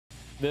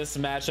This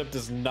matchup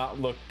does not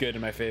look good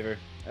in my favor.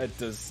 It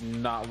does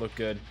not look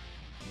good.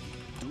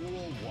 Duel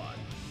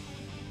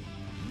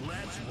 1.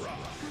 Let's rock.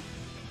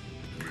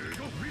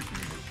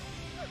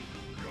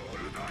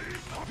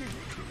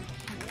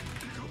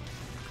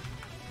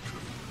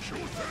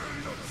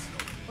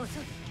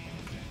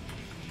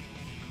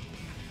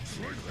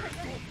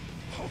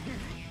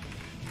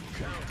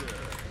 Counter.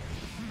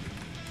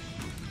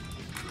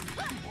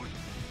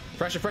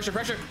 Pressure, pressure,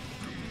 pressure.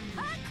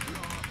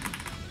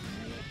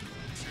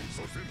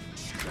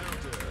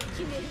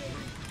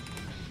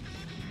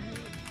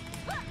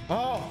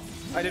 Oh,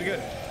 I did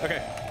good.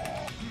 Okay.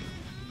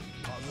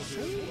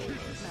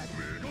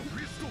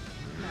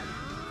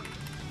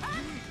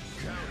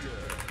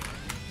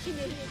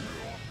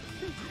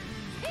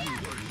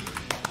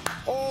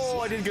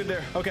 Oh, I did good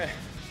there. Okay.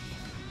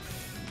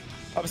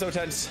 I'm so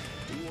tense.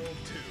 Duel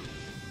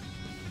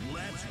 2.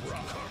 Let's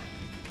rock.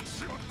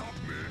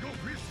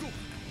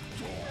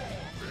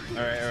 All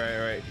right, all right,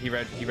 all right. He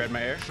read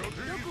my air.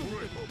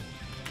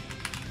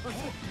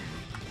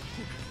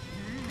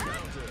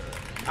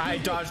 I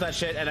dodged that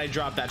shit and I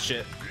dropped that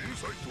shit.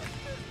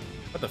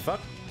 What the fuck?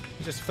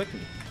 He just flicked me.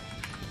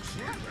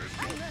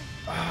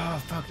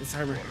 Oh fuck, this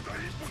armor.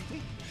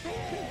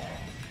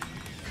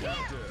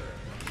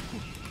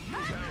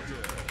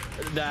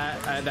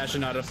 That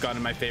should not have gone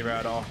in my favor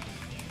at all.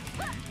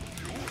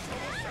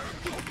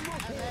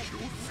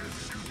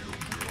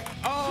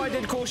 Oh, I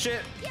did cool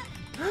shit.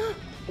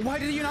 Why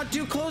did you not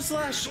do close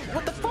slash?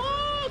 What the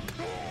fuck?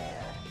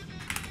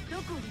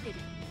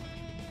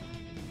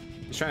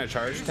 He's trying to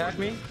charge attack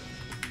me?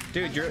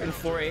 Dude, you're in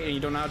floor 8 and you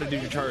don't know how to do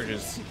your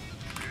charges.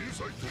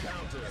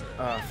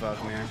 Oh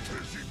fuck, man.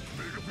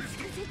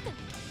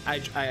 I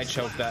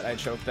choked that. I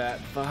choked that.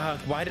 Fuck.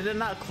 Why did it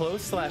not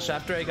close slash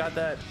after I got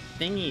that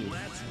thingy?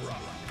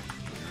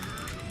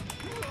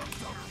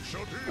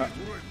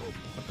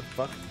 What the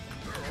fuck?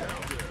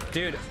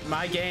 Dude,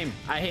 my game.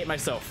 I hate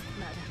myself.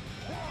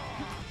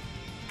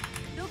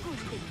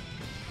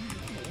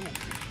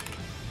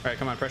 Alright,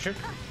 come on, pressure.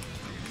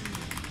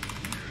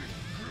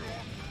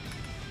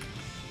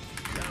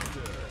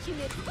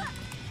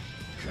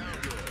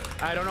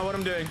 I don't know what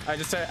I'm doing. I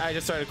just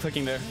started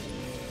clicking there.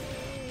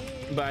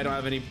 But I don't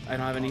have any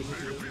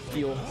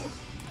feel.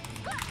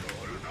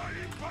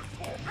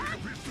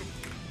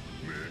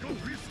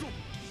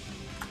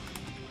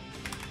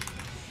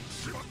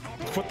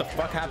 What the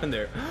fuck happened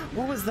there?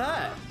 What was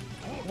that?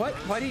 What?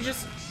 Why did he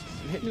just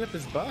hit me with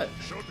his butt?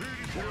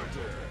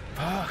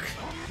 Fuck.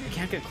 I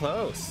can't get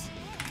close.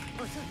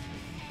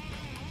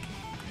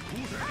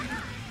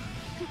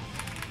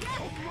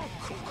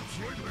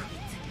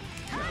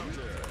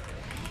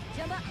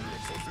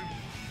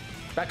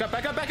 Back up,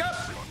 back up, back up!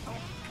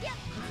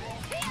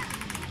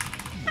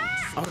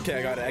 Okay,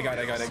 I got it.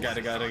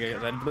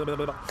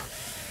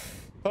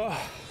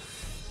 Oh.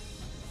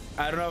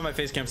 I don't know if my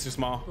face cam's too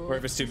small or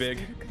if it's too big.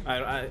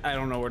 I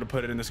don't know where to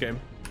put it in this game.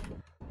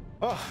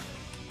 Oh.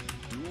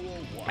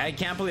 I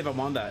can't believe I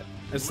won that.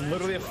 It's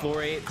literally a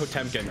floor 8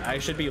 Potemkin. I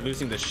should be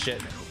losing this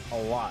shit a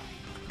lot.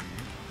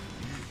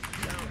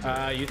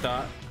 You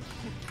thought.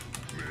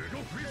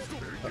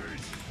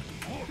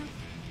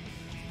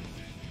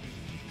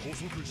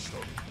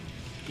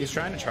 He's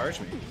trying to charge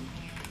me.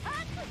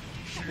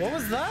 What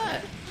was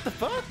that? What the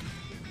fuck?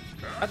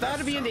 I thought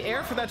it'd be in the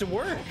air for that to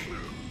work.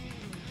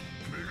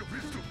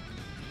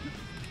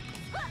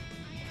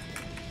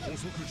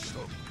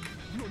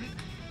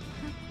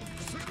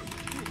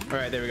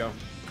 Alright, there we go.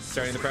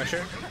 Starting the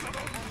pressure.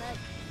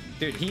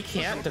 Dude, he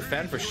can't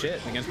defend for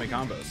shit against my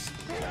combos.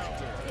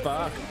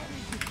 Fuck.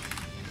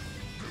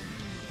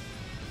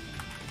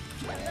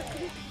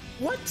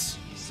 What?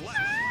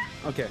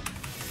 Okay.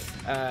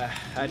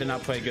 I did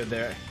not play good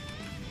there.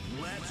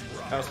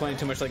 I was playing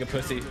too much like a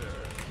pussy.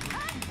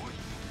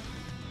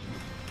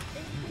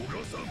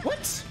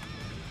 What?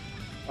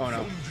 Oh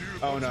no.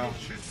 Oh no.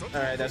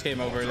 Alright, that's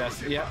game over.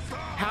 That's, yeah.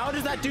 How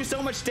does that do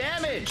so much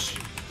damage?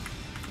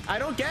 I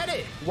don't get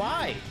it.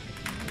 Why?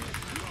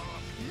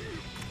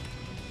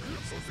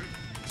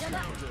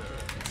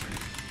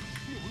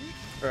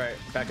 Alright,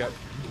 back up.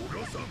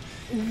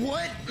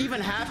 What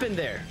even happened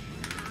there?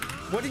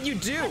 What did you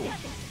do?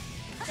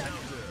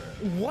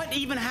 What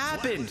even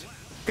happened?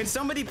 Can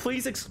somebody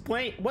please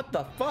explain? What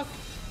the fuck?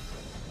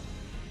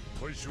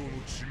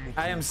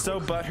 I am so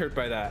butthurt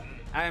by that.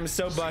 I am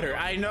so butthurt.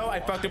 I know I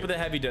fucked up with a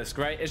heavy disc,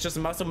 right? It's just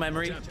muscle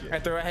memory. I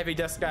throw a heavy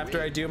disc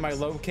after I do my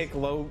low kick,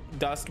 low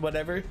dust,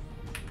 whatever.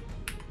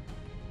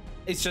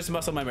 It's just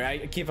muscle memory.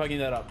 I keep fucking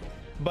that up.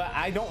 But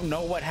I don't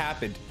know what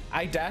happened.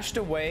 I dashed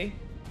away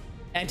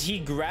and he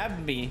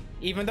grabbed me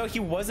even though he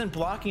wasn't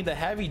blocking the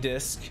heavy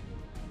disc,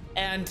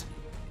 and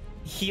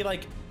he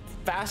like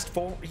fast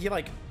forward, he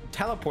like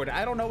teleported.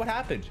 I don't know what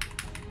happened.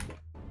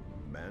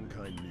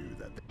 Mankind knew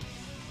that.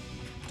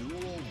 Duel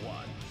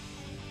 1.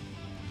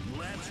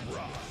 Let's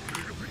rock.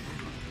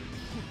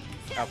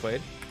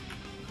 Outplayed.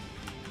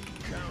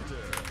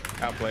 Counter.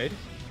 Outplayed.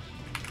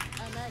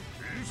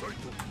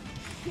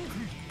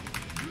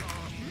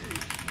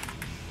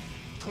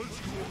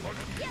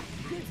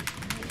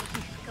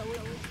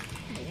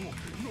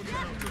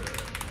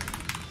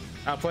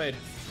 Outplayed.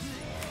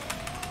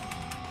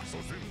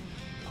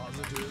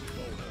 Positive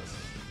bonus.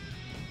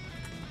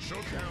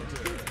 Show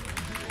counter.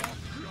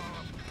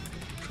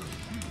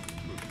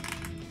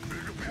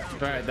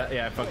 All right, that,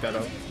 yeah, I fucked that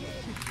up.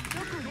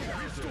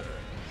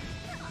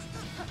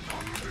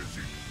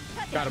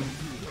 Got him.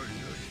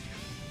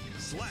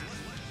 Slap.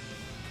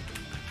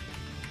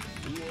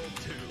 Duel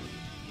 2.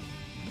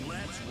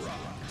 Let's rock.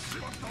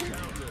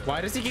 Counter.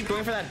 Why does he keep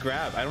going for that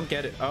grab? I don't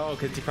get it. Oh,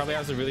 because he probably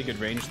has a really good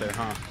range there,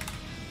 huh?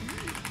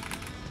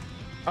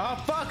 Oh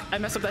fuck! I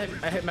messed up that.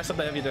 I messed up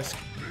the heavy disc.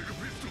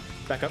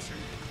 Back up.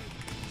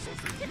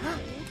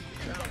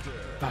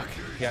 Fuck.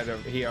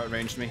 He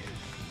outranged me.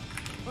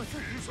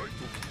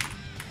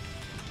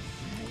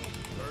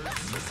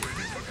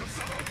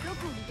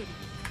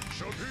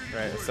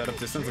 Right, let's set up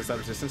distance. Let's set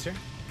up distance here.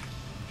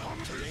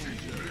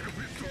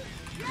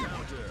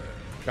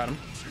 Got him.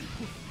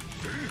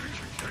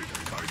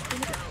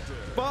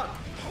 Fuck!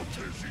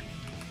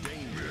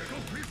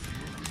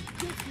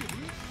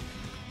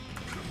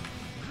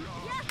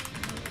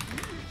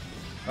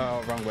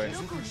 Oh, wrong way.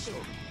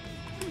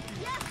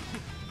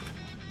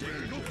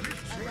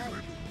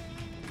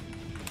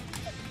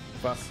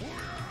 Fuck.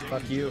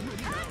 Fuck you.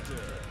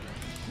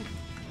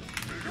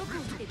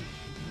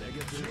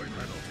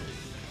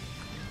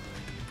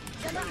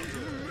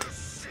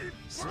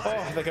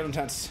 Oh, that got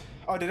intense.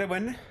 Oh, did I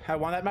win? I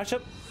won that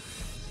matchup?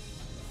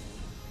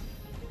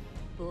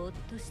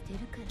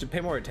 Should pay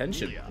more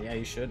attention. Yeah,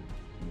 you should.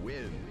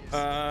 Wins.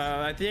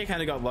 I think I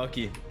kind of got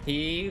lucky.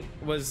 He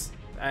was,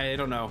 I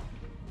don't know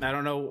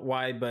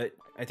why, but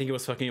I think he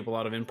was fucking up a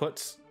lot of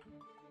inputs.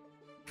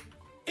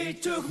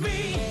 It took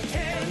me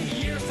 10 years.